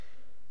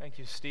Thank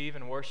you, Steve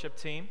and worship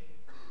team.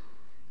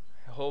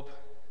 I hope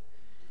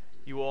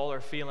you all are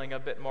feeling a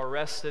bit more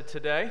rested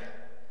today.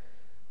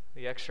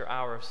 The extra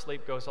hour of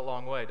sleep goes a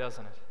long way,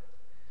 doesn't it?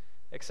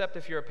 Except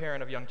if you're a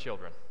parent of young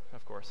children,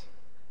 of course.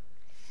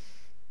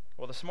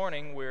 Well, this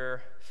morning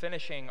we're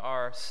finishing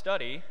our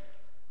study,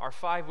 our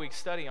 5-week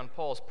study on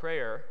Paul's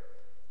prayer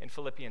in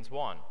Philippians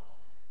 1.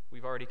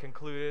 We've already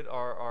concluded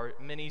our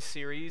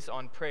mini-series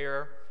on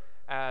prayer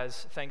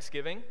as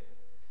thanksgiving,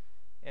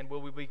 and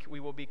we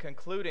will be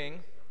concluding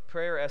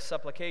prayer as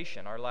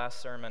supplication, our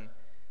last sermon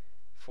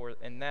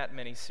in that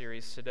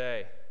mini-series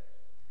today.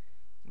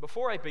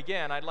 Before I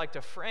begin, I'd like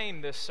to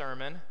frame this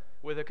sermon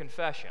with a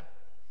confession.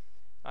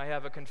 I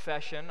have a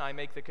confession. I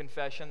make the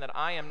confession that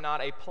I am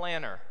not a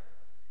planner.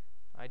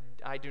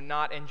 I do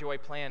not enjoy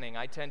planning.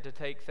 I tend to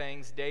take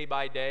things day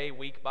by day,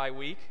 week by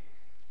week.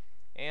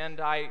 And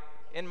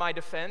in my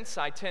defense,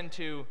 I tend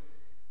to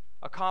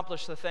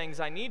accomplish the things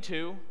I need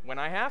to when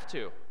I have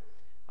to.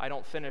 I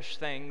don't finish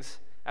things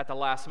at the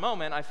last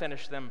moment. I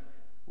finish them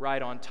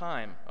right on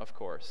time, of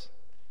course.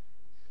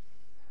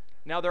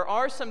 Now, there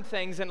are some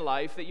things in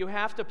life that you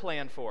have to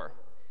plan for.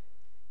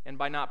 And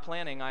by not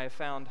planning, I have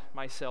found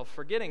myself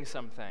forgetting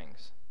some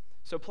things.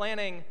 So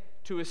planning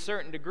to a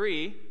certain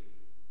degree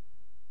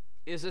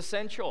is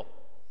essential.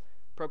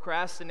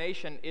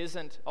 Procrastination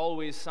isn't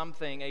always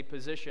a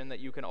position that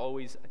you can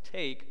always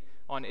take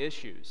on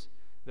issues.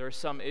 There are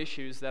some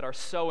issues that are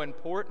so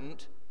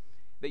important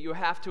that you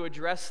have to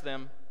address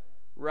them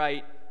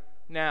right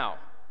now.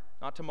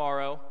 Not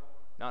tomorrow,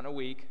 not in a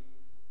week,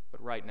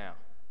 but right now.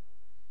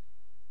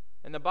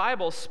 And the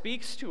Bible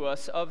speaks to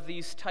us of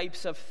these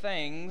types of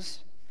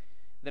things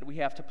that we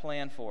have to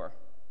plan for.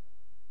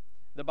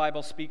 The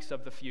Bible speaks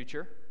of the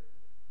future.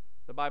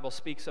 The Bible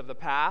speaks of the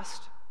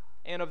past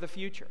and of the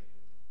future.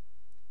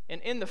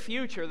 And in the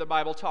future, the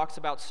Bible talks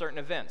about certain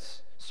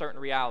events, certain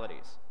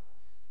realities.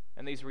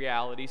 And these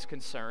realities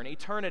concern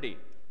eternity.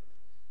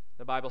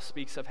 The Bible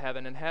speaks of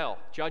heaven and hell,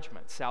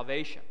 judgment,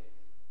 salvation,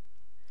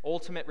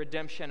 ultimate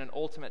redemption, and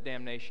ultimate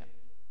damnation.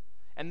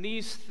 And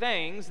these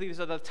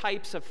are the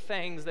types of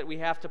things that we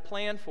have to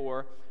plan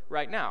for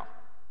right now.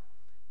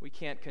 We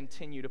can't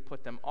continue to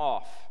put them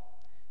off.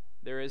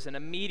 There is an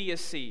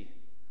immediacy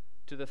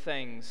to the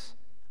things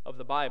of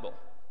the Bible,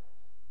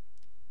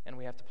 and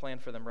we have to plan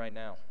for them right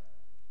now,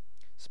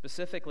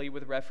 specifically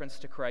with reference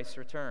to Christ's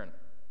return.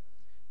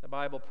 The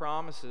Bible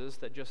promises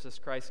that just as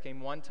Christ came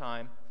one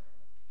time,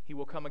 he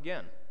will come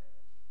again,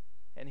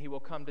 and he will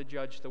come to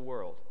judge the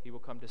world. He will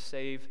come to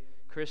save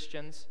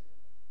Christians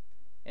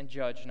and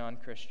judge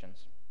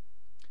non-Christians.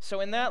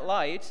 So in that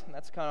light, and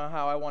that's kind of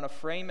how I want to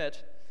frame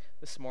it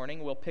this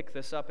morning. We'll pick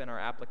this up in our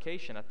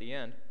application at the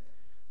end.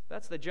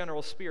 That's the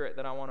general spirit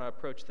that I want to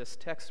approach this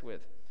text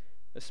with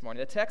this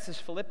morning. The text is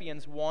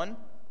Philippians 1,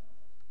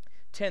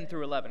 10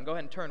 through 11. Go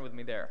ahead and turn with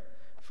me there.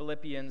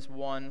 Philippians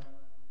 1,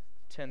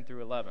 10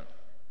 through 11.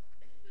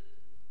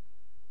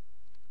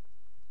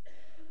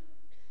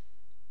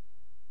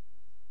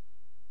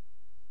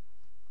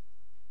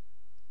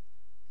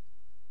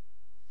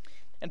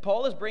 And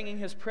Paul is bringing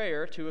his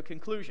prayer to a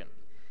conclusion.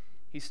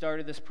 He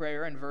started this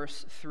prayer in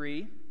verse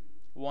 3,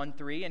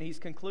 1:3, and he's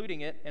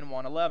concluding it in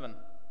 1:11.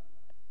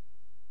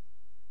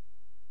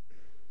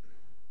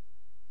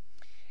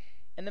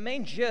 And the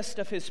main gist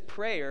of his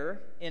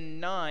prayer in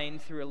 9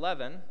 through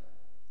 11,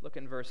 look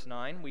in verse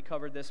 9.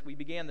 We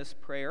began this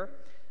prayer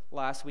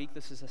last week.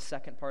 This is the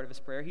second part of his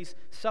prayer. He's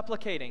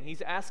supplicating.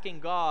 He's asking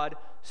God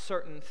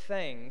certain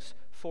things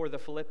for the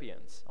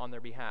Philippians on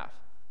their behalf.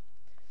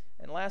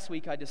 And last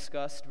week I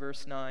discussed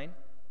verse 9,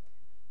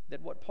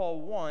 that what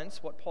Paul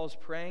wants, what Paul's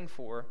praying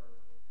for,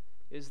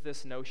 is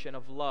this notion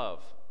of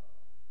love.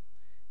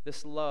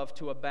 This love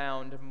to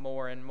abound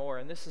more and more.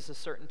 And this is a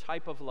certain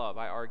type of love,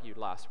 I argued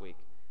last week.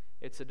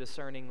 It's a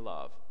discerning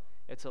love.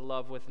 It's a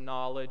love with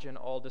knowledge and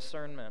all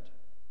discernment.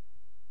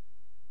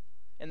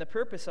 And the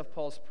purpose of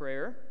Paul's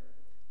prayer,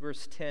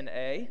 verse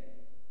 10a,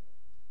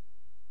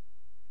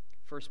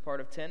 first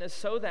part of 10, is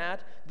so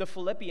that the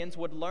Philippians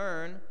would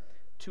learn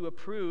to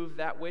approve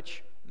that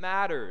which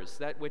matters,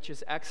 that which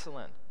is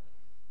excellent.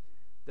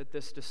 That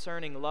this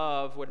discerning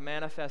love would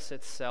manifest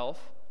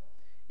itself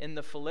in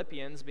the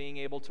Philippians being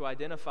able to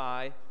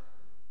identify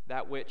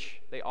that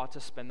which they ought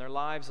to spend their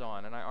lives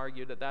on. And I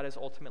argue that that is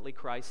ultimately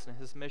Christ and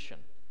his mission.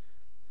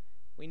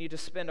 We need to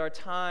spend our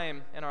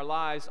time and our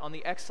lives on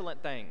the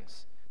excellent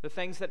things, the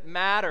things that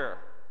matter,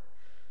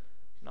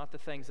 not the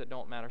things that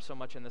don't matter. So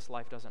much in this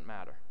life doesn't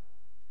matter.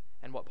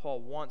 And what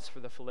Paul wants for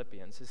the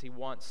Philippians is he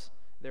wants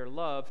their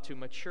love to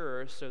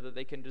mature so that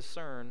they can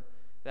discern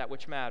that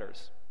which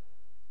matters.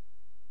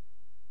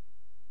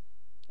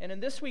 And in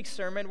this week's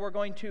sermon, we're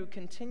going to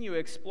continue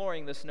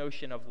exploring this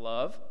notion of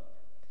love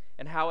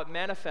and how it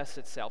manifests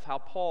itself, how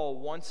Paul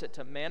wants it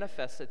to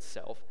manifest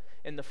itself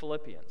in the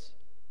Philippians.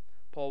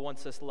 Paul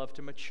wants this love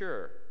to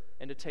mature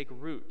and to take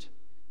root.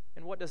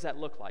 And what does that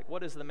look like?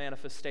 What is the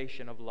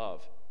manifestation of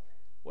love?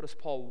 What does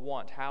Paul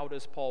want? How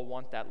does Paul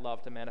want that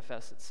love to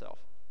manifest itself?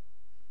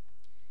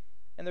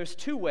 And there's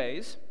two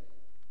ways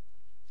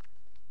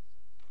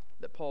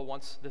that Paul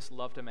wants this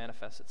love to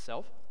manifest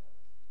itself.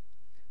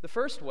 The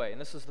first way, and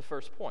this is the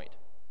first point,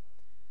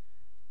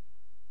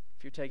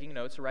 if you're taking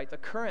notes, write the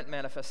current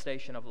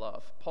manifestation of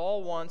love.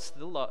 Paul wants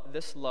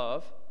this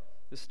love,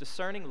 this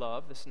discerning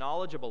love, this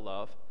knowledgeable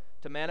love,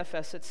 to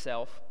manifest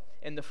itself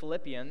in the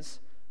Philippians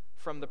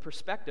from the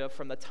perspective,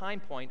 from the time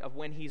point of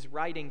when he's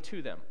writing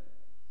to them.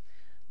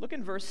 Look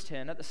in verse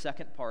 10 at the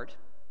second part.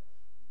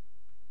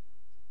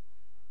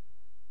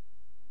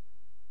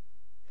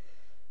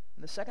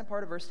 In the second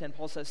part of verse 10,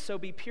 Paul says, "So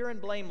be pure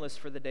and blameless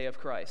for the day of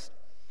Christ."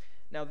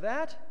 Now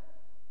that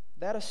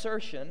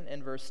assertion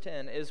in verse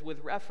 10 is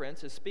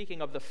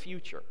speaking of the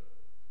future.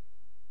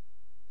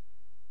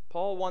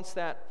 Paul wants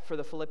that for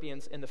the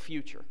Philippians in the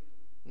future,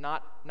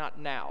 not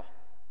now,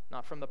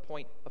 not from the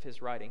point of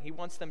his writing. He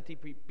wants them to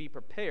be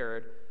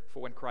prepared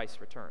for when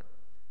Christ returns.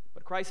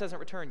 But Christ hasn't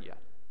returned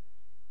yet.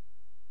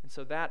 And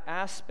so that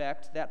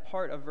aspect, that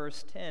part of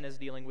verse 10 is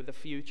dealing with the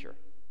future.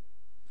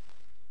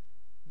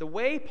 The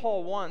way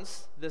Paul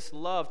wants this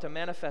love to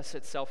manifest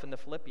itself in the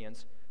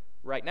Philippians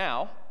right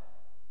now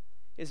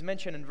is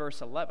mentioned in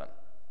verse 11.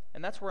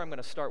 And that's where I'm going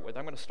to start with.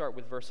 I'm going to start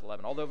with verse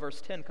 11. Although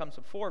verse 10 comes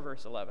before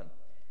verse 11,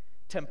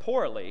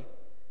 temporally,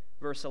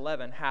 verse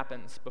 11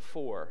 happens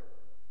before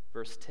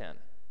verse 10.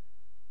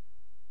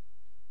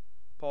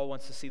 Paul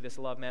wants to see this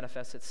love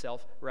manifest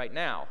itself right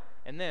now,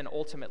 and then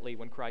ultimately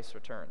when Christ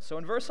returns. So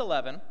in verse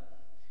 11,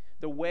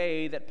 the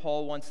way that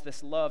Paul wants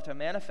this love to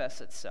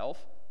manifest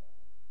itself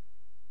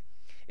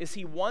is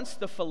he wants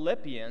the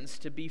Philippians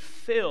to be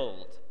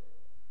filled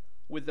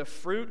with the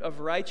fruit of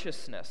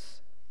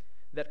righteousness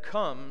that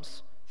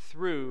comes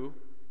through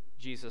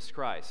Jesus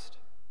Christ.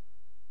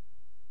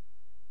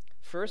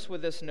 First,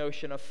 with this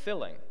notion of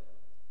filling.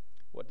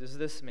 What does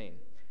this mean?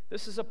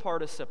 This is a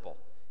participle,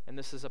 and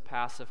this is a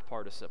passive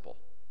participle.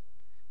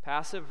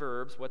 Passive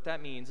verbs, what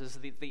that means is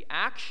the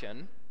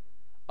action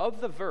of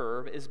the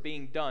verb is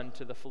being done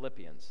to the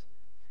Philippians.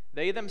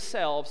 They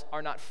themselves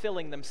are not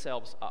filling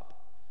themselves up.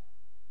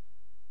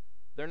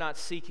 They're not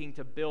seeking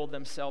to build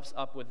themselves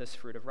up with this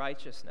fruit of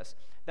righteousness.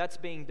 That's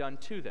being done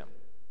to them.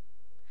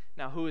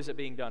 Now, who is it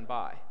being done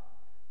by?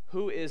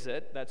 Who is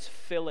it that's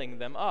filling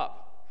them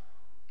up?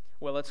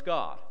 Well, it's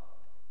God.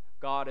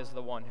 God is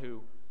the one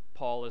who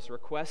Paul is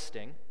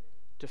requesting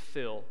to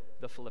fill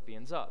the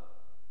Philippians up.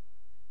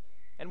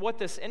 And what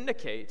this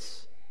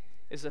indicates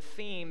is a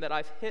theme that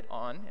I've hit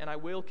on, and I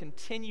will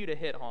continue to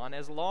hit on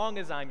as long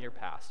as I'm your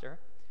pastor,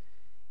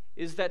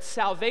 is that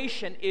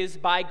salvation is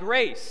by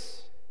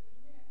grace.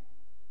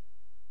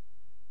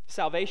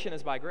 Salvation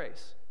is by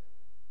grace.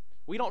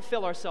 We don't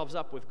fill ourselves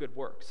up with good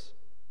works.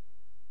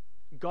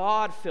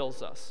 God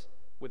fills us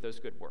with those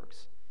good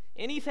works.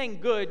 Anything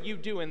good you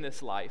do in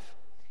this life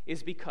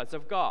is because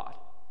of God.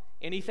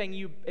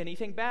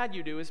 Anything bad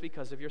you do is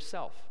because of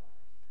yourself.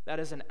 That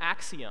is an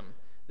axiom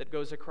that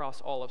goes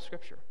across all of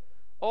Scripture.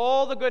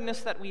 All the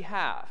goodness that we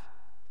have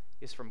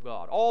is from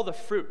God. All the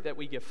fruit that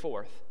we give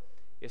forth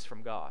is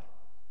from God.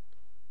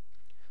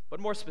 But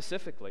more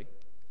specifically,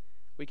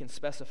 we can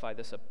specify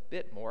this a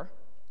bit more.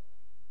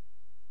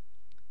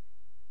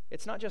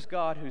 It's not just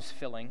God who's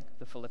filling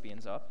the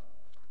Philippians up.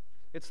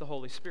 It's the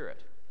Holy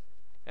Spirit.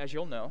 As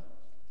you know,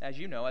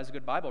 as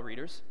good Bible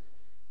readers,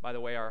 by the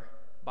way, our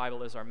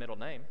Bible is our middle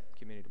name,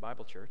 Community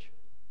Bible Church.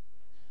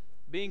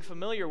 Being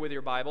familiar with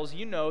your Bibles,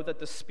 you know that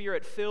the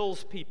Spirit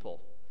fills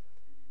people.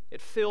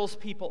 It fills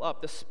people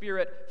up. The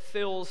Spirit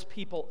fills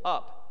people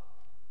up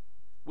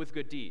with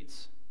good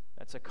deeds.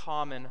 That's a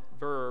common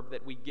verb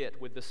that we get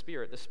with the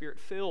Spirit. The Spirit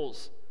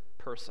fills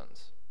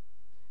persons.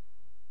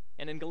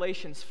 And in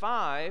Galatians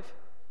 5,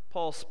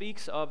 Paul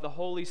speaks of the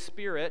Holy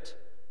Spirit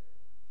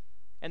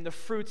and the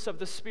fruits of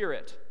the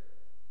Spirit.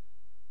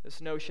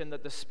 This notion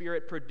that the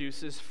Spirit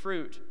produces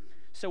fruit.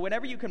 So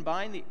whenever you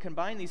combine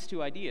these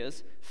two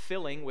ideas,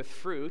 filling with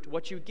fruit,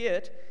 what you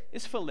get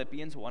is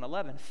Philippians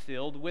 1:11,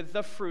 filled with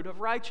the fruit of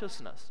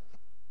righteousness.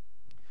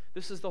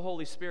 This is the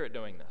Holy Spirit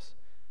doing this.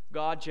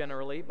 God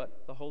generally,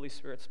 but the Holy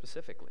Spirit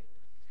specifically.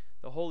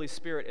 The Holy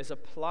Spirit is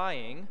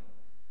applying,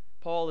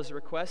 Paul is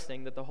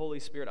requesting that the Holy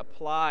Spirit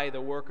apply the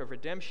work of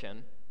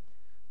redemption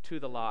to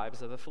the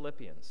lives of the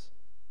Philippians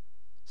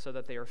so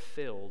that they are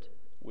filled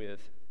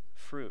with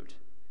fruit.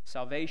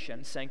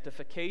 Salvation,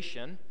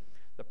 sanctification,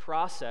 the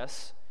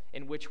process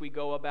in which we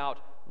go about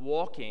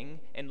walking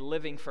and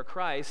living for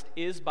Christ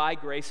is by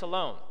grace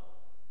alone.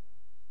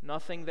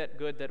 Nothing that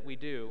good that we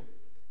do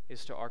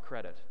is to our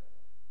credit.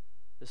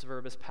 This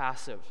verb is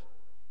passive,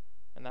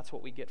 and that's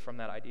what we get from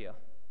that idea.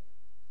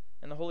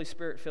 And the Holy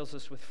Spirit fills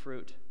us with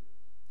fruit.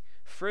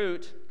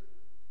 Fruit,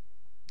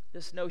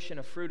 this notion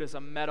of fruit is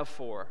a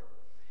metaphor.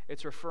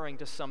 It's referring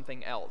to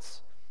something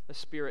else. The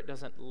Spirit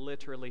doesn't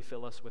literally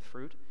fill us with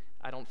fruit.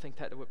 I don't think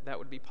that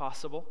would be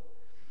possible.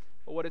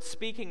 But what it's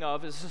speaking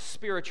of is a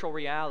spiritual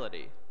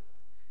reality.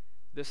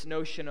 This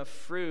notion of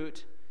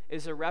fruit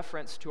is a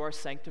reference to our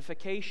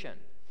sanctification,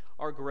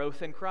 our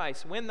growth in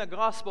Christ. When the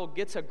gospel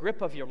gets a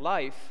grip of your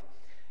life,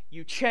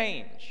 you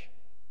change.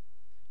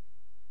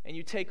 And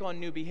you take on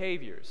new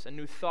behaviors and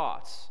new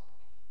thoughts.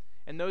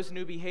 And those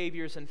new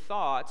behaviors and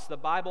thoughts, the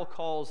Bible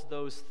calls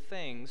those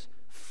things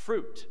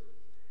fruit.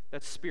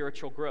 That's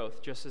spiritual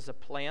growth. Just as a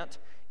plant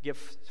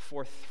gives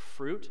forth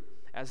fruit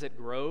as it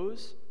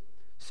grows,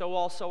 so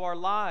also our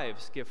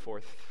lives give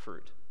forth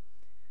fruit.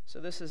 So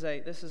this is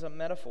a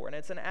metaphor, and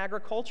it's an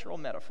agricultural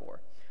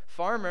metaphor.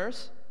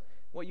 Farmers,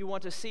 what you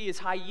want to see is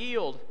high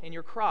yield in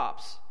your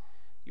crops.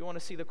 You want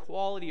to see the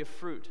quality of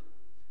fruit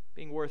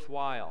being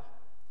worthwhile.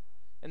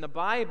 And the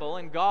Bible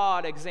and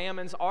God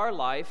examines our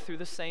life through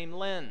the same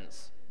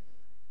lens.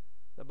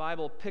 The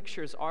Bible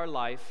pictures our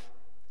life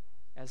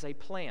as a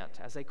plant,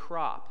 as a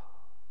crop,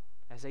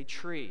 as a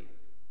tree.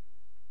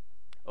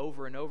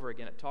 Over and over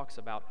again, it talks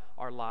about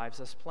our lives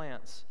as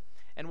plants.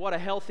 And what a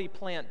healthy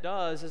plant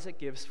does is it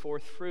gives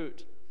forth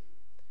fruit.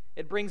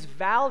 It brings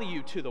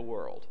value to the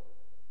world.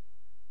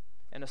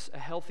 And a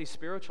healthy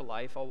spiritual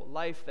life, a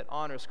life that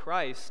honors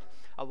Christ,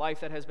 a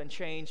life that has been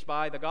changed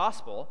by the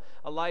gospel,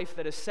 a life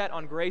that is set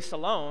on grace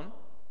alone,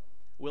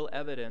 will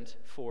evident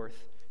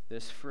forth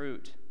this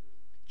fruit.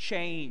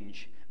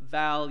 Change,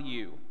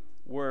 value,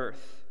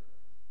 worth.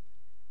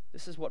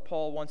 This is what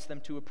Paul wants them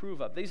to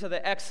approve of. These are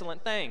the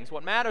excellent things.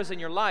 What matters in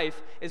your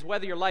life is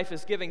whether your life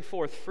is giving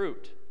forth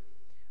fruit.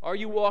 Are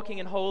you walking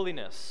in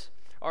holiness?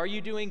 Are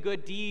you doing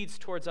good deeds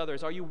towards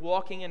others? Are you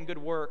walking in good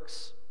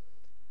works?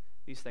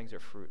 These things are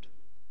fruit.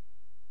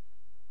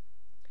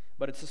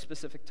 But it's a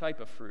specific type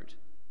of fruit.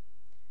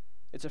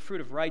 It's a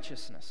fruit of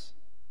righteousness.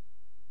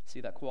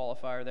 See that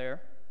qualifier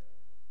there?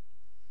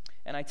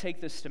 And I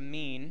take this to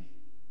mean,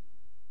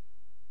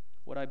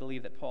 what I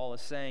believe that Paul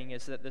is saying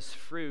is that this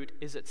fruit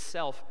is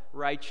itself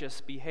righteous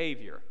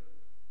behavior.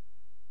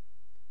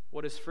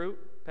 What is fruit,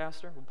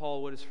 Pastor? Well,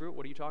 Paul, what is fruit?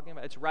 What are you talking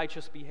about? It's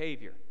righteous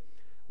behavior.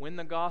 When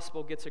the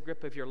gospel gets a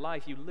grip of your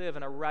life, you live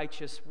in a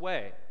righteous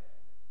way.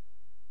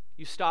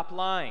 You stop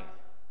lying.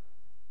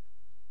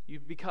 You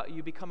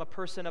become a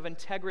person of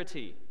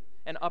integrity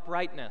and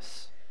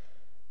uprightness.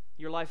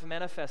 Your life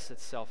manifests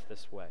itself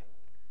this way.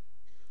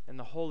 And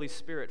the Holy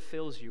Spirit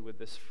fills you with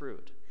this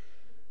fruit.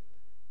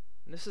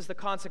 And this is the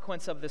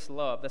consequence of this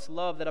love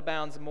that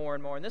abounds more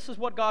and more. And this is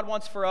what God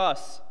wants for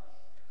us.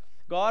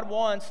 God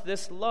wants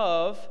this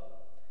love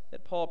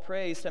that Paul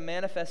prays to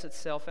manifest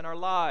itself in our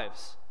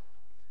lives.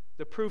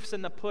 The proof's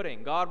in the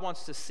pudding. God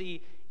wants to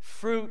see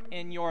fruit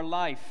in your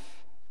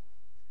life.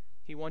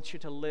 He wants you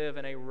to live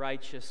in a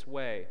righteous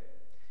way.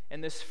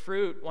 And this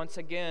fruit, once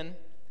again,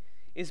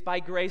 is by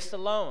grace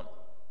alone.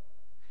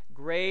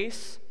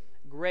 Grace,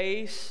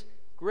 grace,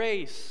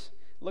 grace.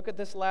 Look at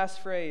this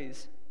last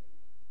phrase.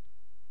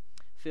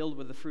 Filled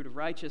with the fruit of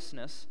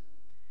righteousness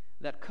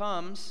that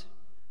comes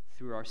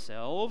through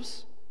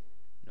ourselves?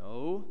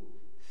 No.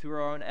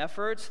 Through our own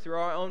efforts? Through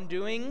our own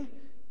doing?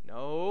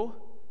 No.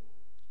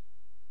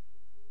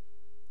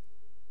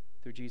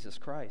 Through Jesus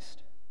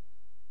Christ.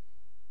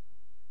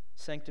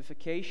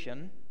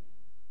 Sanctification,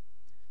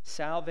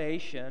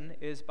 salvation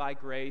is by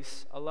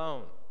grace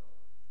alone.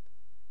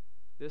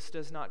 This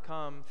does not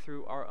come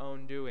through our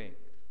own doing.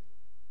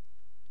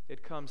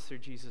 It comes through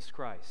Jesus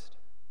Christ.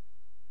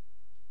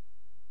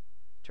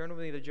 Turn with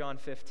me to John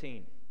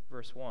 15,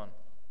 verse 1.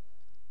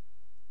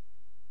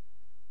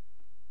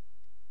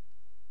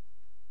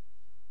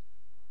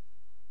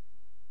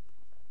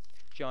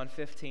 John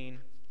 15,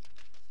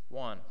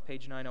 1,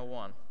 page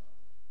 901.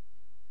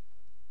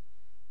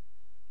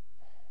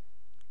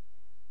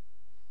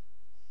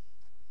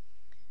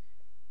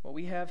 What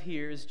we have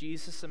here is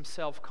Jesus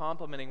himself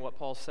complimenting what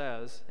Paul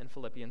says in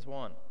Philippians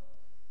 1.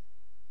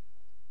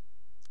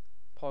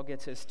 Paul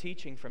gets his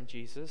teaching from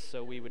Jesus,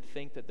 so we would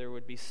think that there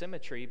would be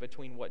symmetry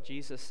between what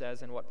Jesus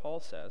says and what Paul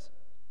says.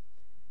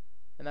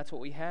 And that's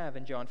what we have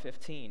in John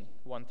 15,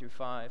 1 through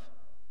 5.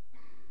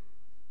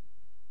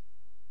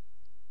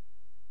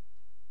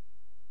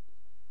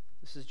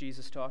 This is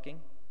Jesus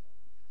talking.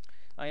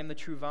 I am the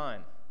true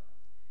vine,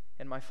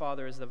 and my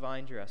Father is the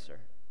vine dresser.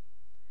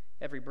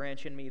 Every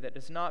branch in me that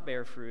does not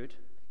bear fruit,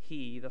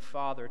 he, the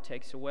Father,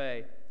 takes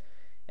away.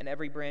 And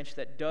every branch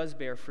that does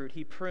bear fruit,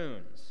 he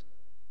prunes,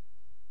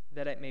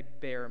 that it may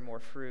bear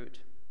more fruit.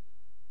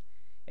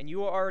 And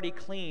you are already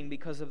clean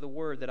because of the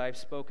word that I have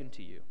spoken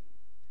to you.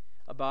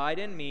 Abide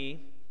in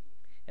me,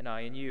 and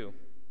I in you.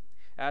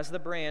 As the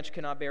branch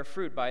cannot bear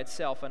fruit by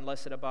itself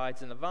unless it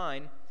abides in the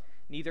vine,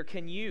 neither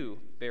can you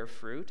bear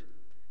fruit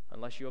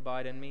unless you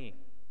abide in me.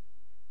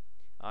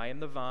 I am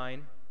the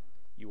vine,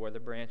 you are the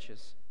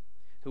branches.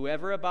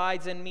 Whoever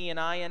abides in me and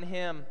I in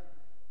him,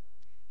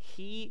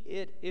 he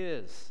it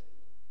is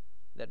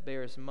that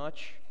bears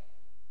much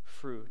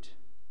fruit.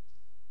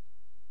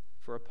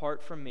 For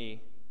apart from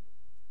me,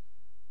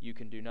 you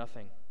can do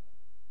nothing.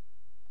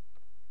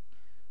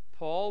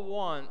 Paul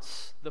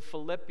wants the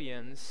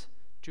Philippians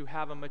to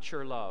have a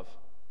mature love.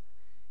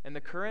 And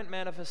the current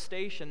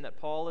manifestation that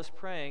Paul is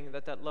praying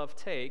that love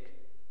take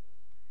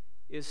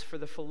is for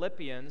the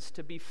Philippians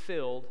to be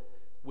filled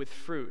with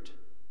fruit,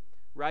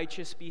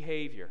 righteous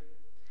behavior.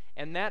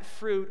 And that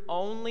fruit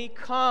only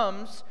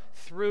comes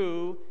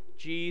through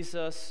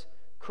Jesus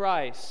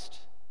Christ.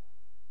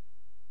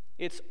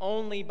 It's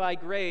only by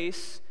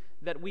grace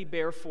that we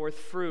bear forth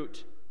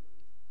fruit.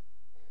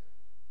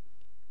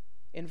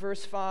 In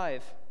verse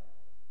 5,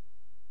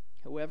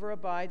 Whoever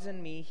abides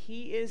in me,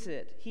 he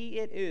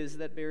it is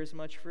that bears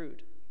much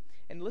fruit.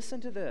 And listen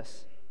to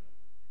this.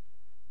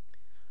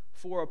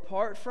 For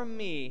apart from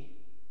me,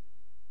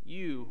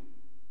 you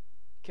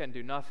can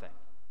do nothing.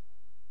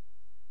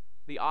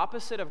 The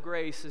opposite of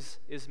grace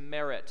is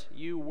merit,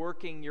 you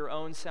working your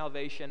own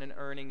salvation and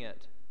earning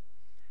it.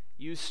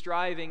 You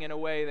striving in a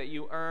way that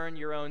you earn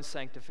your own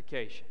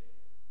sanctification.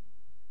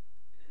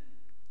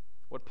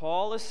 What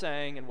Paul is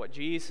saying and what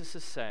Jesus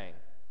is saying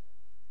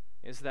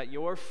is that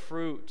your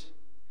fruit,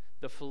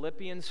 the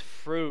Philippians'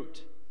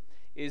 fruit,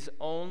 is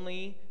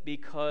only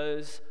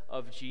because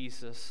of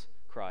Jesus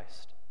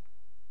Christ.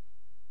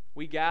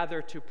 We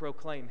gather to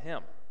proclaim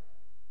Him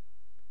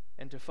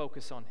and to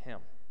focus on Him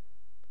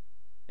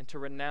and to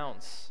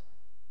renounce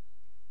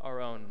our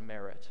own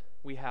merit.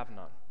 We have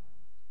none.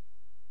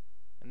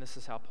 And this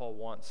is how Paul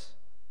wants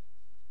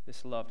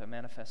this love to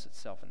manifest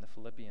itself in the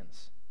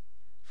Philippians.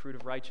 Fruit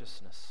of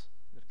righteousness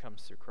that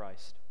comes through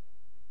Christ.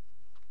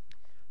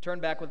 Turn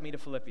back with me to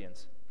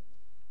Philippians.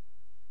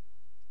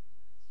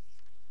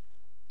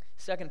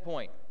 Second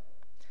point.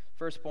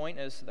 First point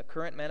is the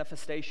current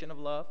manifestation of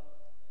love.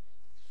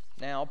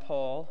 Now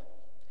Paul,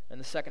 in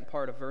the second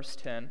part of verse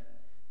 10,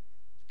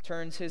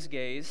 turns his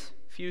gaze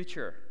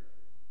future.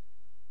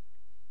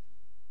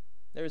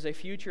 There is a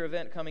future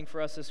event coming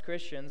for us as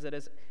Christians that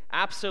is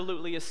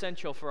absolutely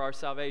essential for our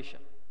salvation.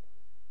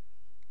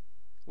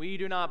 We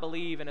do not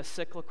believe in a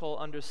cyclical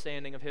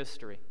understanding of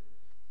history.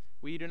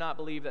 We do not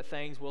believe that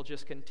things will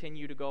just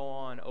continue to go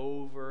on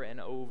over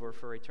and over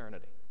for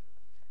eternity.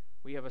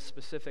 We have a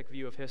specific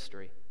view of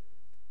history.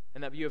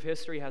 And that view of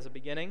history has a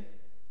beginning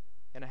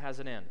and it has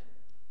an end.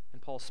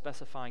 And Paul's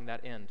specifying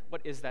that end.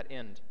 What is that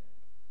end?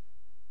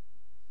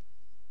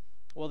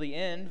 Well, the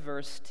end,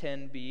 verse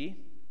 10b,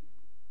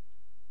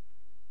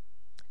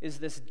 is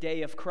this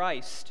day of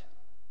Christ.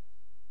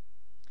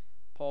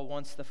 Paul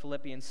wants the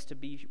Philippians to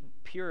be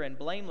pure and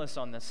blameless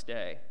on this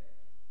day.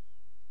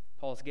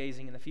 Paul's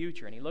gazing in the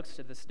future, and he looks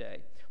to this day.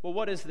 Well,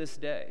 what is this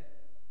day?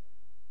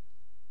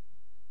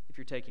 If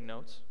you're taking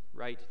notes,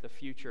 write the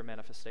future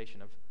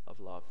manifestation of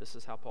love. This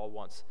is how Paul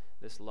wants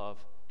this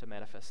love to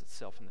manifest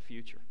itself in the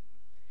future.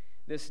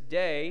 This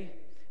day,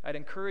 I'd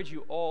encourage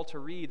you all to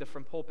read the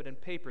From Pulpit and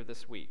Paper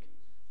this week.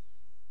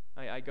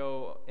 I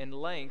go in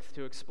length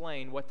to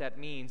explain what that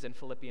means in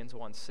Philippians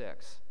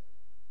 1:6.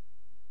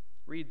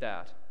 Read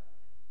that.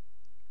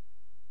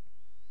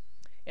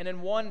 And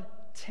in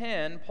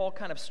 1:10, Paul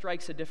kind of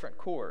strikes a different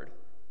chord.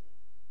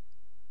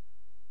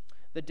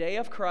 The day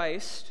of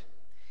Christ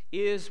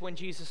is when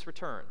Jesus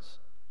returns.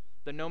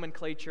 The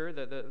nomenclature,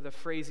 the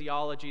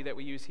phraseology that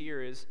we use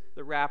here is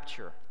the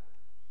rapture.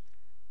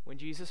 When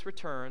Jesus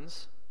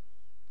returns,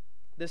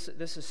 this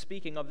is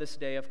speaking of this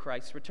day of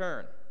Christ's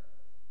return.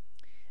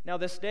 Now,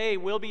 this day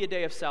will be a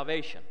day of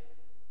salvation,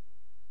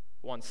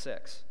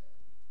 1:6.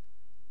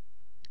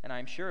 And I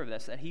am sure of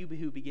this, that he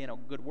who began a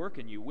good work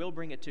in you will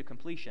bring it to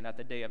completion at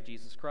the day of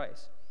Jesus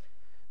Christ.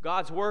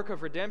 God's work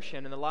of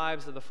redemption in the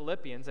lives of the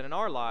Philippians and in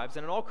our lives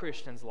and in all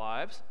Christians'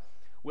 lives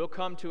will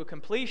come to a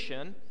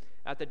completion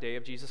at the day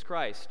of Jesus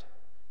Christ.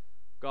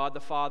 God the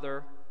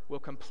Father will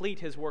complete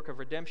His work of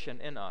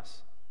redemption in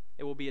us.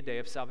 It will be a day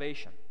of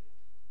salvation.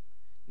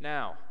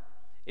 Now,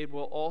 it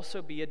will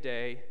also be a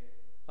day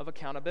of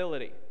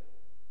accountability.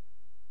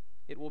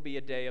 It will be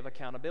a day of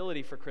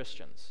accountability for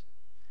Christians.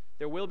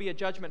 There will be a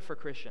judgment for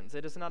Christians.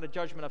 It is not a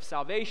judgment of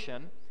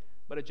salvation,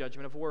 but a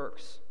judgment of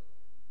works.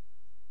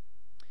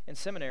 In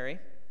seminary,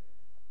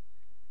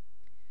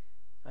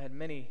 I had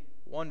many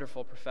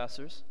wonderful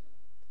professors,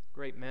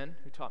 great men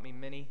who taught me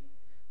many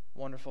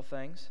wonderful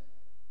things.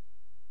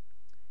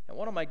 And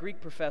one of my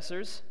Greek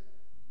professors,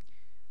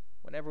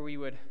 whenever it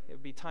would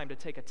be time to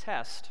take a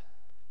test,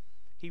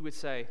 he would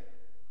say,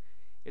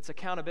 "It's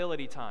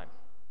accountability time."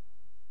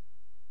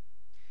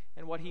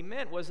 And what he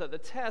meant was that the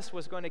test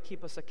was going to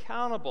keep us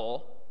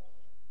accountable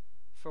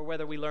for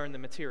whether we learn the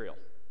material.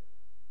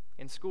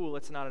 In school,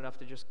 it's not enough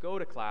to just go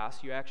to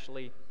class. You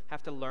actually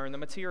have to learn the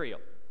material.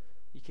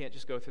 You can't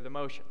just go through the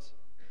motions.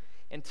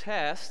 And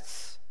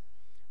tests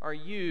are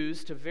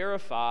used to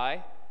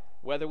verify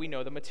whether we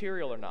know the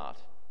material or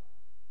not,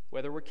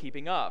 whether we're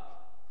keeping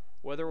up,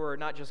 whether we're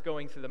not just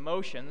going through the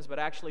motions, but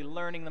actually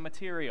learning the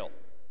material.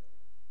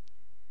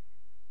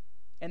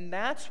 And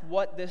that's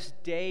what this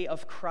day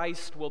of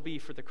Christ will be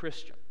for the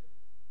Christian.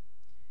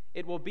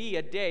 It will be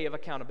a day of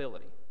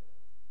accountability.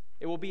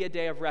 It will be a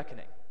day of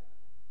reckoning.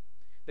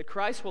 That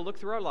Christ will look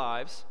through our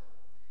lives,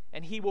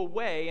 and He will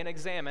weigh and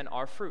examine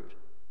our fruit.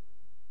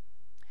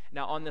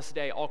 Now, on this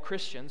day, all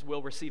Christians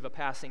will receive a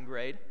passing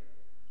grade.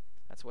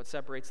 That's what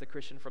separates the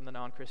Christian from the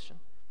non-Christian.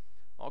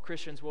 All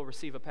Christians will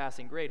receive a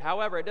passing grade.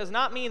 However, it does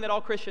not mean that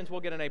all Christians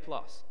will get an A+.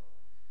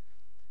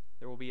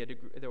 There will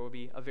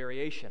be a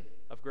variation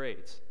of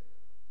grades.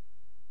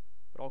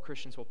 But all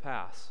Christians will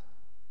pass.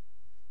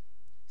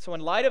 So in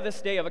light of this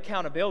day of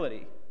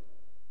accountability,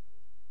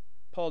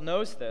 Paul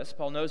knows this.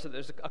 Paul knows that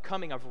there's a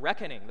coming of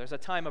reckoning. There's a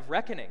time of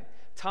reckoning.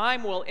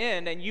 Time will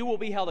end and you will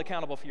be held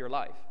accountable for your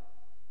life.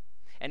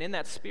 And in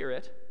that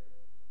spirit,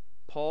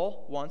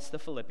 Paul wants the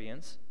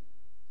Philippians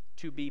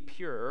to be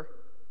pure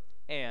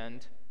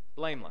and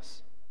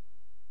blameless.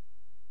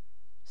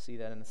 See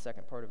that in the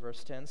second part of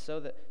verse 10.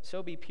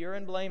 So be pure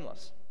and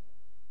blameless.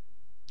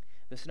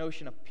 This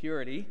notion of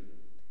purity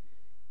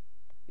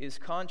is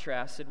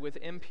contrasted with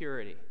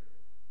impurity.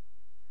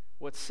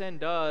 What sin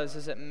does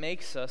is it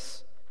makes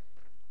us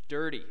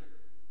dirty.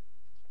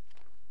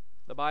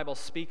 The Bible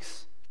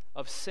speaks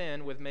of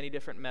sin with many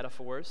different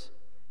metaphors,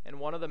 and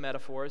one of the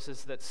metaphors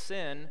is that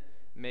sin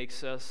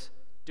makes us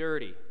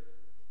dirty.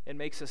 It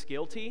makes us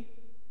guilty,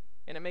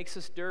 and it makes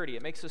us dirty.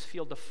 It makes us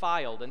feel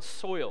defiled and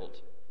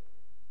soiled,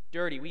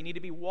 dirty. We need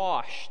to be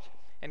washed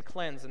and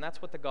cleansed, and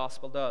that's what the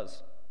gospel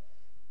does.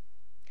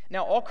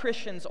 Now, all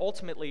Christians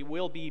ultimately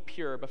will be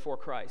pure before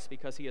Christ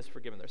because he has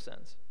forgiven their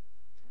sins.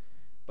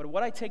 But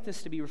what I take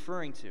this to be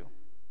referring to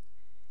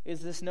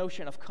is this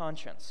notion of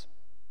conscience.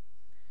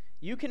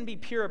 You can be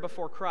pure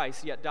before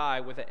Christ, yet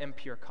die with an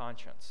impure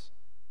conscience.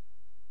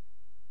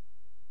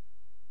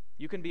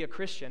 You can be a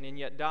Christian and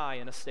yet die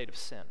in a state of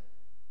sin.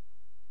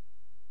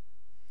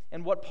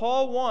 And what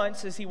Paul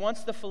wants is he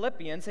wants the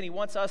Philippians and he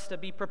wants us to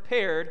be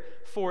prepared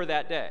for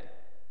that day.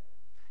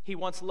 He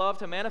wants love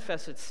to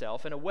manifest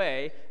itself in a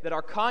way that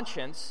our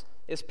conscience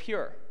is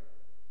pure,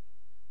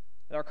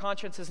 that our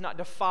conscience is not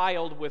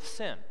defiled with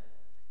sin,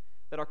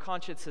 that our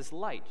conscience is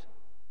light,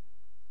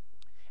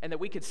 and that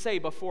we could say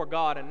before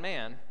God and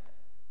man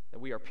that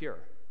we are pure,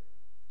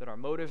 that our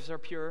motives are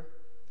pure,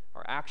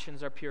 our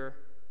actions are pure,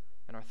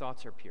 and our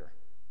thoughts are pure.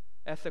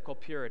 Ethical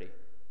purity.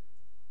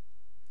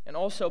 And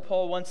also,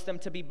 Paul wants them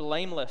to be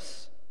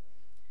blameless.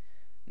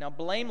 Now,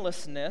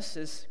 blamelessness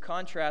is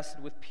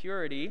contrasted with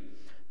purity.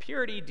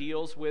 Purity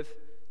deals with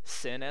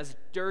sin as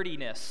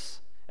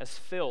dirtiness, as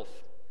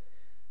filth.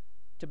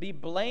 To be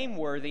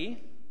blameworthy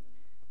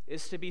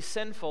is to be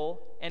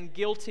sinful and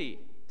guilty.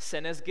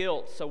 Sin as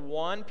guilt. So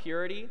one,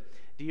 purity,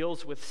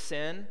 deals with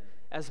sin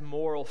as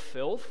moral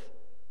filth,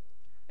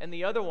 and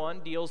the other one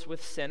deals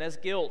with sin as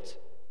guilt.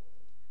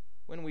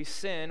 When we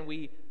sin,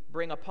 we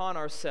bring upon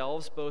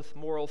ourselves both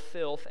moral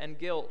filth and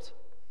guilt.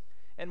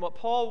 And what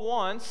Paul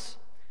wants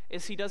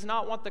is he does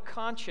not want the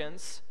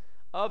conscience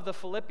of the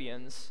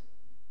Philippians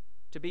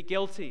to be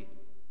guilty.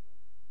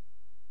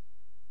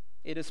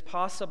 It is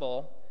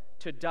possible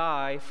to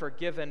die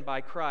forgiven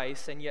by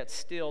Christ and yet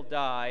still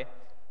die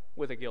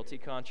with a guilty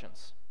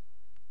conscience.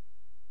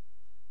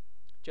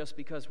 Just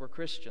because we're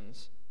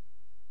Christians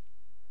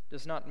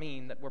does not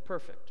mean that we're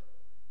perfect.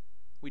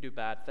 We do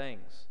bad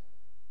things.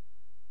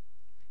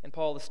 And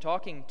Paul is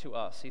talking to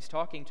us. He's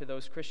talking to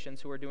those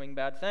Christians who are doing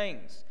bad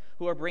things,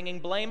 who are bringing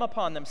blame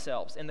upon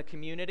themselves in the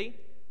community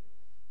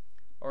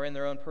or in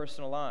their own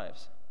personal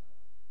lives.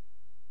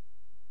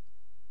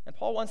 And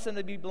Paul wants them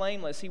to be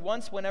blameless. He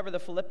wants, whenever the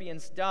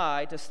Philippians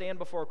die, to stand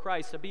before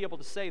Christ, to be able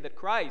to say that,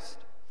 Christ,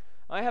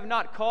 I have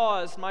not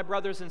caused my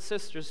brothers and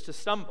sisters to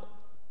stumble.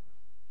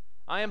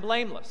 I am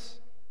blameless.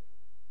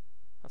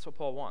 That's what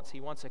Paul wants.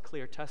 He wants a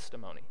clear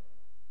testimony.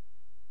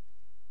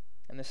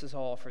 And this is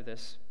all for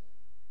this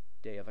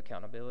day of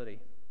accountability.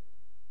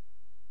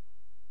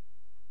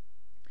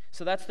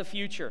 So that's the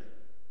future.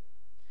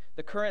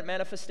 The current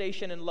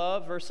manifestation in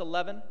love, verse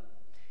 11,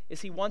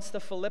 is he wants the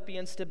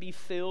Philippians to be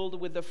filled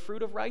with the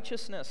fruit of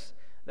righteousness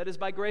that is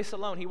by grace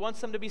alone. He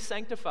wants them to be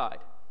sanctified.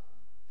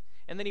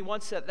 And then he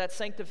wants that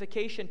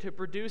sanctification to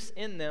produce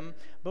in them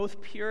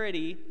both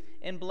purity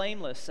and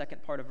blameless,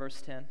 second part of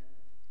verse 10.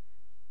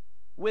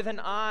 With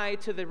an eye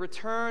to the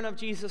return of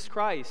Jesus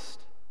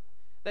Christ,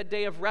 that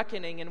day of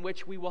reckoning in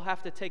which we will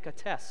have to take a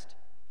test.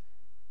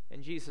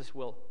 And Jesus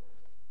will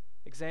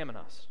examine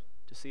us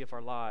to see if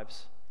our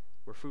lives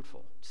were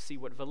fruitful, to see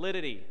what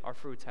validity our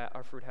fruit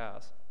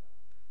has.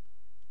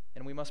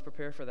 And we must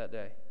prepare for that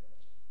day.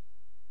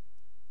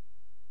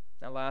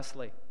 Now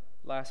lastly,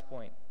 last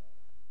point.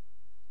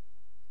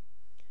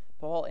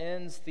 Paul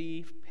ends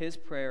his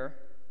prayer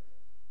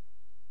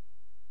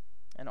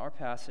in our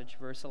passage,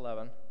 verse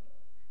 11,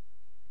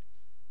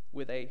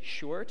 with a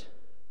short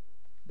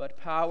but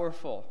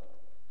powerful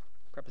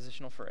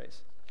prepositional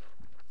phrase.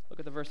 Look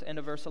at the end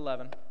of verse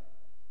 11.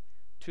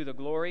 To the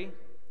glory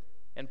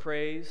and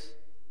praise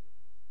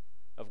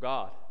of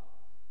God.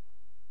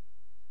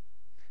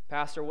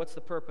 Pastor, what's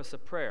the purpose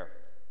of prayer?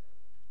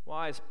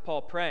 Why is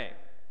Paul praying?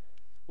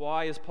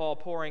 Why is Paul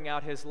pouring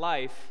out his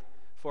life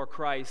for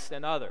Christ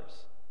and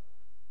others?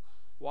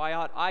 Why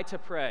ought I to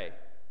pray?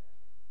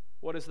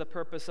 What is the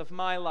purpose of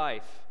my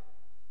life?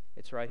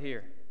 It's right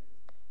here.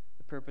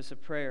 The purpose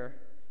of prayer,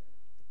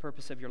 the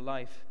purpose of your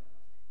life,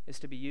 is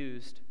to be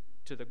used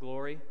to the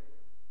glory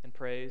and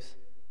praise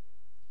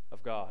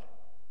of God.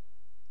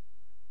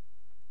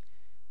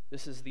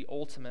 This is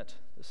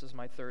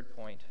my third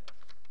point,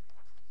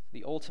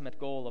 the ultimate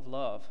goal of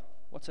love.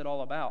 What's it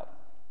all about?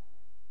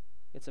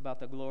 It's about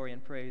the glory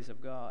and praise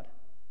of God.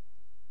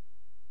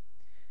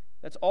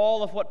 That's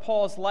all of what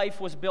Paul's life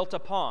was built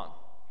upon,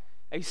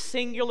 a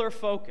singular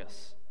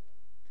focus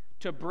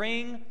to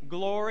bring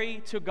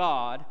glory to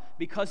God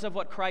because of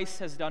what Christ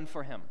has done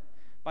for him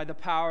by the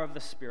power of the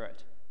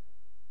Spirit.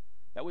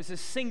 That was his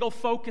single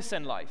focus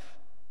in life,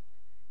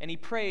 and he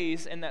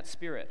prays in that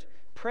spirit.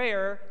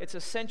 prayer, it's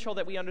essential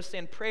that we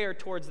understand prayer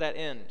towards that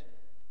end.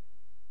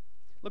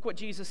 Look what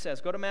Jesus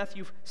says. Go to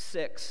Matthew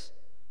 6.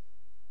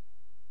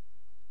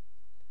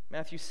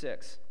 Matthew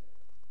 6.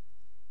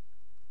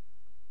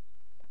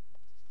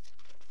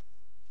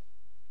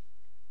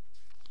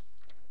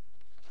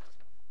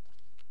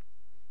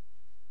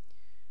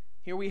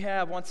 Here we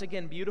have, once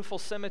again, beautiful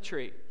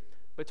symmetry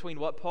between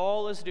what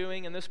Paul is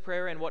doing in this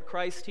prayer and what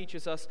Christ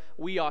teaches us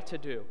we ought to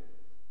do.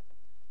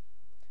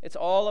 It's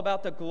all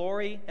about the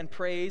glory and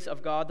praise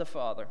of God the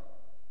Father.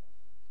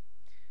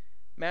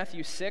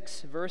 Matthew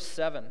 6, verse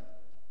 7.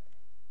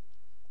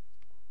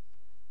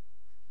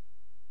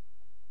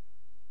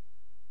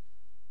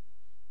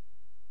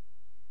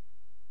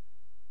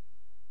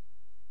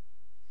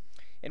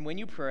 And when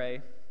you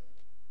pray,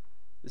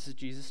 this is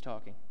Jesus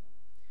talking,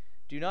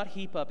 do not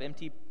heap up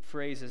empty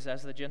phrases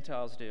as the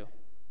Gentiles do,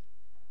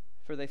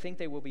 for they think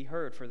they will be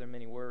heard for their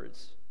many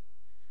words.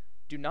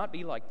 Do not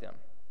be like them,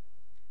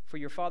 for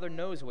your Father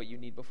knows what you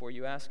need before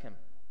you ask Him.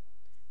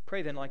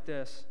 Pray then like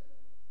this: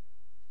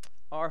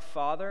 Our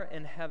Father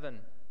in heaven,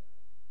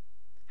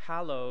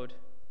 hallowed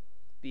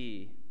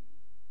be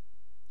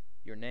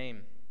your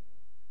name.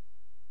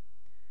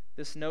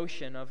 This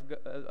notion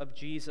of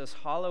Jesus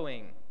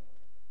hallowing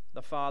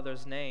the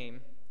Father's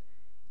name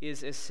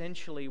is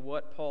essentially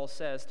what Paul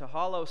says. To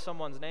hallow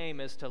someone's name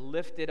is to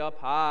lift it up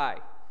high,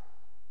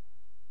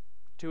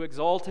 to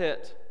exalt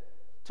it,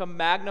 to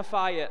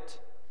magnify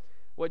it.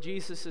 What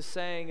Jesus is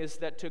saying is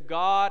that to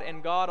God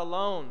and God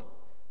alone,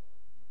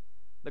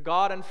 the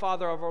God and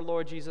Father of our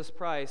Lord Jesus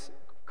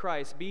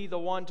Christ, be the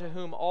one to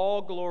whom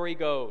all glory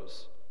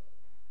goes.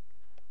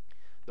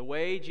 The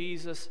way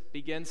Jesus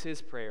begins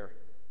his prayer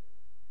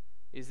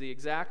is the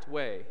exact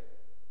way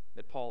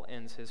that Paul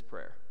ends his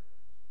prayer.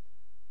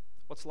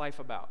 What's life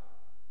about?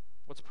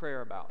 What's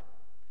prayer about?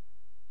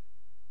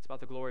 It's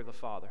about the glory of the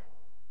Father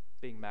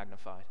being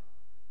magnified.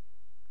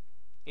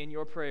 In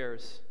your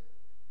prayers,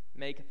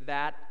 make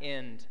that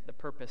end the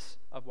purpose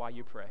of why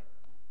you pray.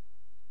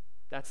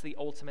 That's the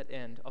ultimate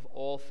end of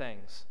all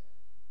things,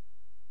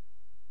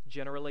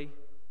 generally,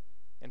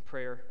 and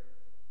prayer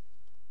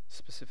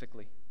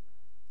specifically.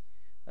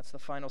 That's the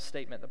final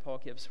statement that Paul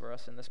gives for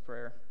us in this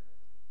prayer.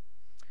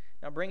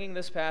 Now, bringing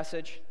this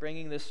passage,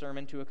 bringing this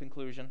sermon to a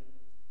conclusion,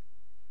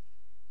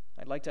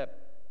 I'd like to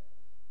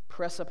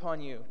press upon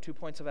you 2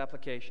 points of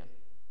application.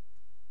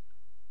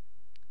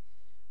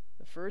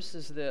 The first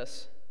is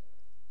this: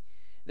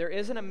 there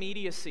is an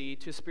immediacy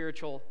to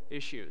spiritual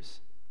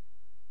issues.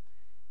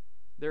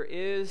 There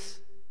is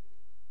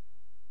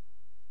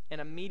an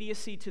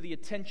immediacy to the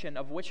attention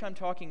of which I'm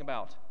talking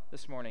about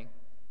this morning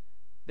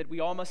that we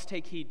all must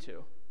take heed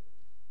to.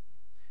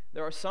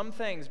 There are some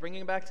things,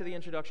 bringing back to the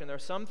introduction, there are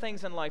some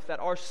things in life that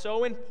are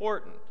so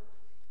important,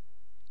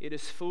 it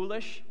is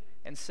foolish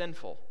and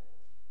sinful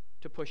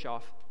to push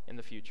off in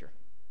the future.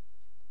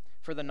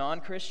 For the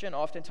non-Christian,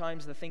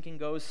 oftentimes the thinking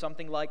goes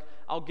something like,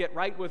 I'll get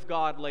right with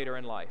God later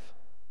in life.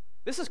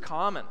 This is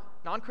common.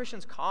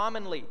 Non-Christians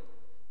commonly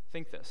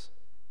think this.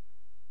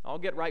 I'll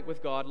get right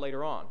with God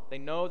later on. They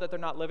know that they're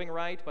not living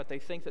right, but they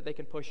think that they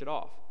can push it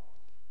off.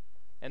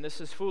 And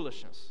this is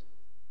foolishness.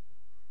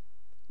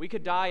 We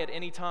could die at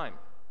any time.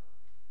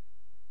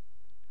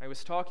 I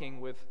was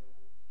talking with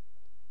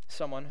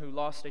someone who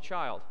lost a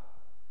child,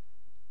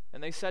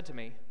 and they said to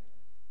me,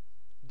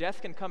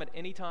 death can come at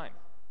any time.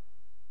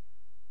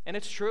 And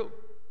it's true.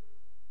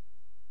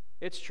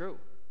 It's true.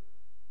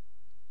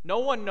 No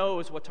one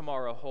knows what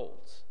tomorrow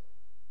holds.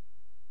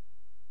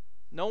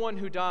 No one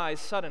who dies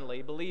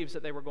suddenly believes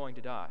that they were going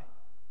to die.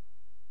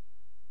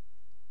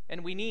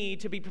 And we need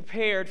to be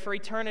prepared for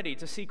eternity,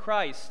 to see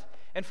Christ.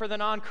 And for the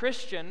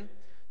non-Christian,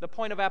 the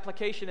point of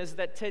application is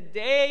that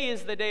today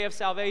is the day of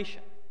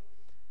salvation.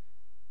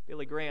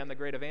 Billy Graham, the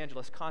great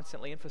evangelist,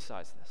 constantly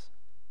emphasized this.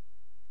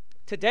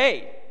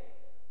 Today,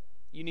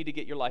 you need to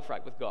get your life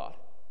right with God.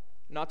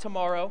 Not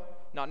tomorrow,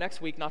 not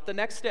next week, not the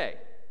next day.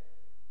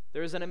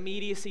 There is an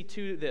immediacy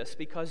to this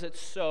because it's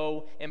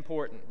so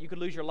important. You could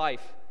lose your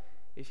life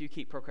if you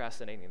keep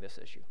procrastinating this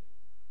issue.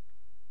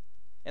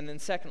 And then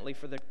secondly,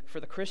 for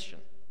the Christian,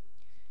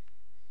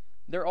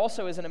 there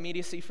also is an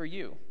immediacy for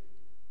you.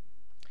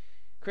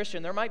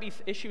 Christian, there might be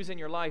issues in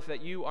your life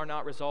that you are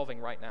not resolving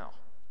right now.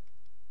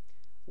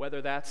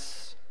 Whether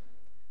that's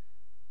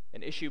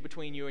an issue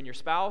between you and your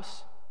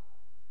spouse,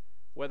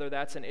 whether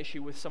that's an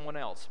issue with someone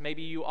else.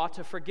 Maybe you ought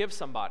to forgive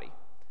somebody.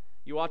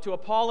 You ought to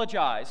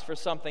apologize for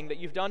something that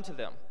you've done to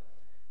them.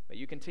 But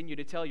you continue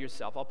to tell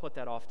yourself, I'll put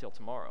that off till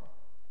tomorrow.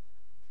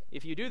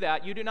 If you do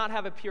that, you do not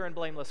have a pure and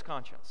blameless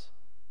conscience.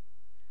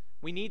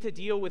 We need to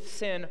deal with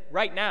sin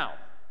right now.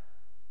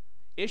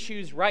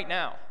 Issues right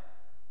now.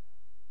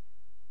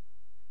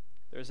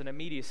 There's an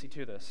immediacy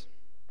to this.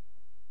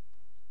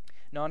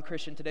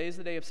 Non-Christian, today is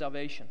the day of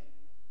salvation.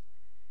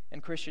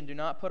 And Christian, do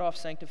not put off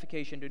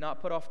sanctification, do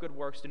not put off good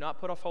works, do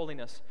not put off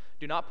holiness,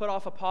 do not put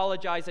off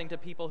apologizing to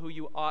people who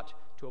you ought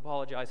to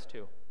apologize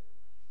to.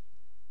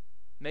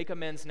 Make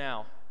amends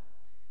now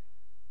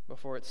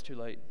before it's too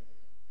late.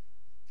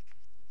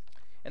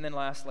 And then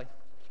lastly,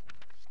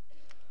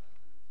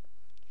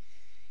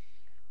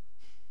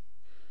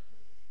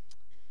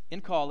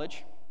 In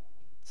college,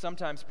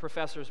 sometimes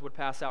professors would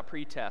pass out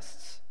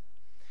pre-tests.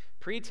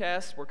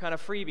 Pre-tests were kind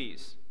of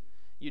freebies.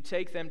 You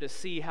take them to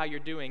see how you're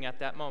doing at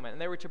that moment.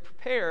 And they were to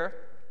prepare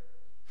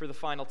for the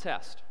final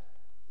test.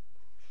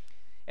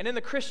 And in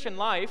the Christian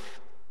life,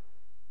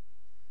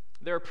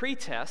 there are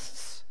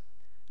pre-tests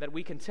that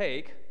we can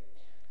take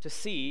to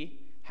see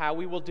how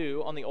we will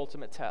do on the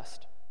ultimate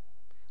test.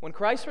 When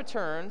Christ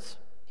returns,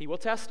 he will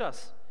test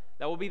us.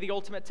 That will be the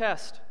ultimate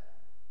test.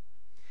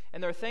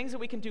 And there are things that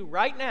we can do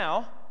right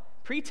now,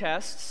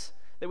 pre-tests,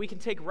 that we can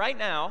take right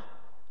now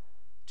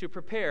to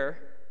prepare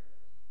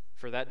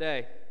for that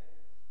day.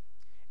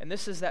 And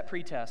this is that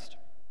pre-test.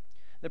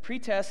 The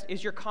pre-test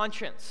is your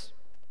conscience.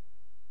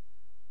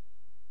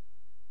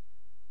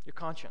 Your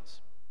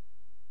conscience.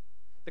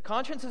 The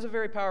conscience is a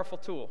very powerful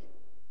tool.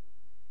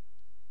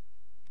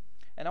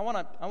 And I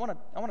want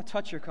to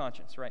touch your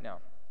conscience right now.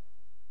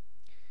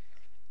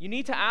 You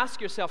need to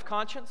ask yourself,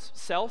 conscience,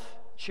 self,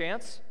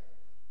 chance,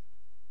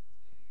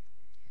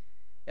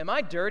 am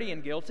I dirty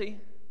and guilty?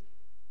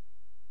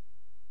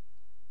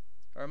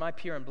 Or am I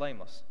pure and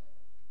blameless?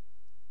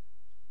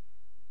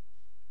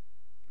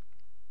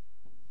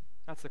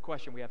 That's the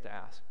question we have to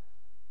ask.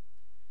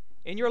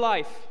 In your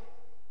life,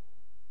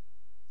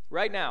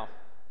 right now,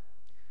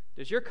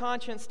 does your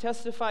conscience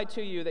testify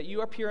to you that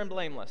you are pure and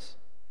blameless?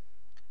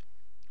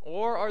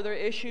 Or are there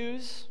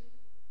issues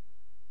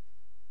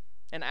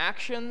and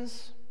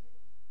actions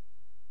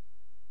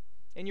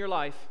in your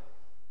life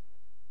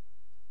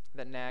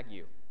that nag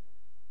you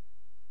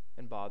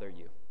and bother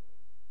you?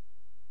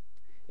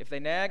 If they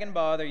nag and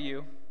bother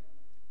you,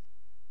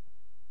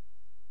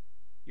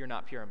 you're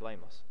not pure and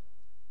blameless.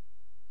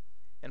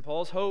 And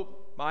Paul's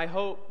hope, my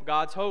hope,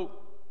 God's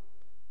hope,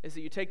 is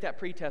that you take that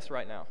pretest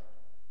right now.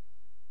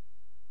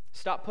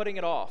 Stop putting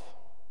it off.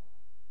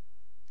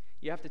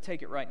 You have to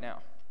take it right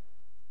now.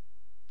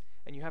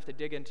 And you have to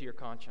dig into your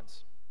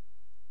conscience.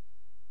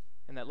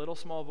 And that little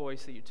small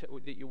voice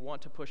that you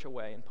want to push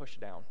away and push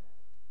down,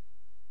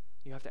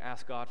 you have to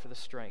ask God for the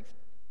strength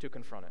to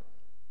confront it.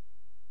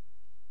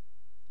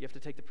 You have to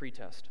take the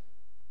pretest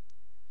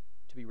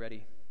to be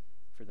ready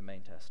for the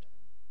main test.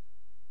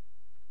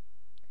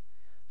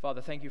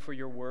 Father, thank you for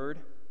your word.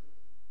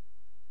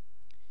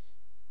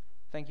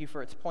 Thank you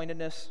for its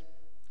pointedness,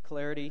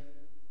 clarity,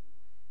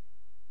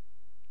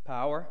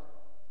 power.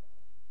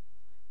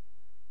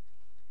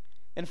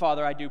 And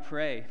Father, I do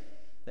pray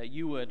that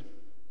you would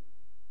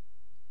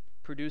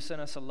produce in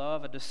us a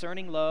love, a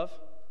discerning love,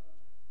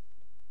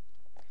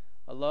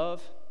 a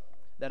love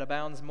that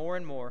abounds more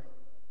and more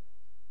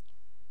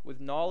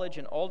with knowledge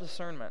and all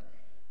discernment,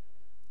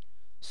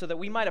 so that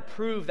we might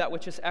approve that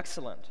which is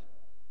excellent.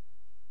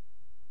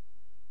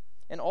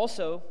 And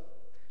also,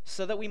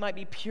 so that we might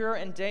be pure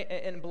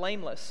and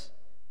blameless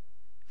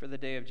for the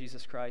day of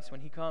Jesus Christ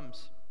when he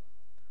comes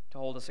to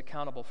hold us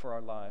accountable for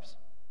our lives.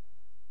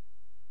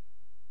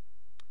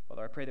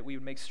 Father, I pray that we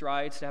would make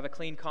strides to have a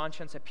clean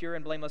conscience, a pure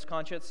and blameless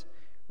conscience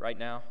right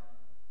now.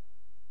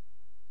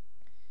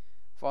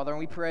 Father, and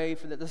we pray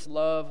that this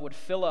love would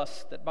fill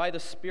us, that by the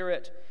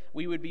Spirit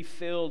we would be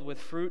filled with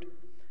fruit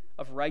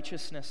of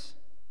righteousness,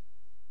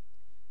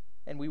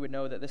 and we would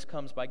know that this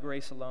comes by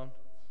grace alone.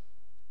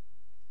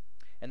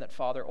 And that,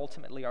 Father,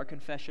 ultimately our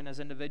confession as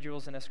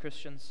individuals and as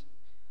Christians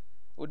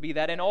would be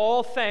that in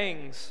all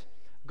things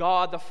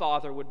God the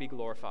Father would be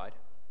glorified.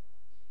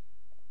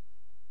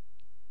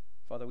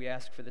 Father, we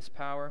ask for this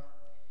power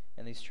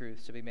and these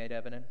truths to be made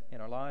evident in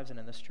our lives and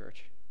in this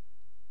church.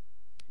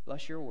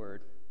 Bless your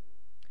word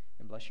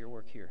and bless your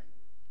work here.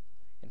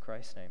 In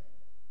Christ's name,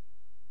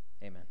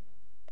 amen.